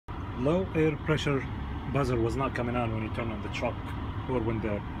low air pressure buzzer was not coming on when you turn on the truck, or when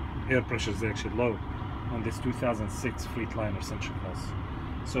the air pressure is actually low on this 2006 freightliner central bus.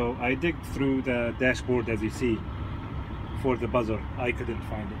 So I digged through the dashboard, as you see, for the buzzer. I couldn't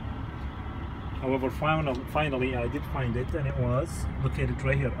find it. However, finally I did find it, and it was located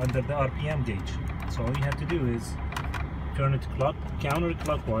right here under the RPM gauge. So all you have to do is turn it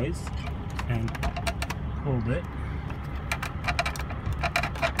counterclockwise and hold it,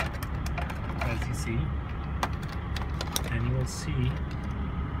 as you see, and you will see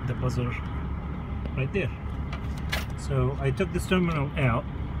the buzzer right there. So I took this terminal out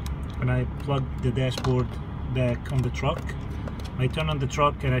and I plugged the dashboard back on the truck. I turned on the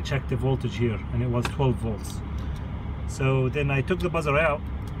truck and I checked the voltage here, and it was 12 volts. So then I took the buzzer out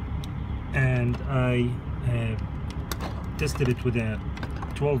and I tested it with a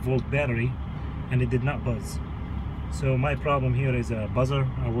 12-volt battery, and it did not buzz. So my problem here is a buzzer.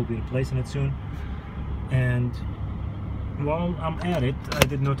 I will be replacing it soon. And while I'm at it, I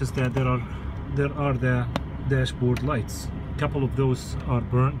did notice that there are the dashboard lights. A couple of those are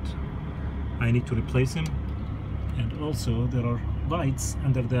burnt. I need to replace them. And also there are lights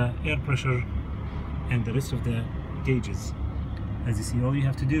under the air pressure and the rest of the gauges. As you see, all you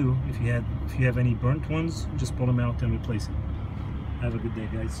have to do, if you have any burnt ones, just pull them out and replace them. Have a good day,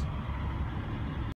 guys.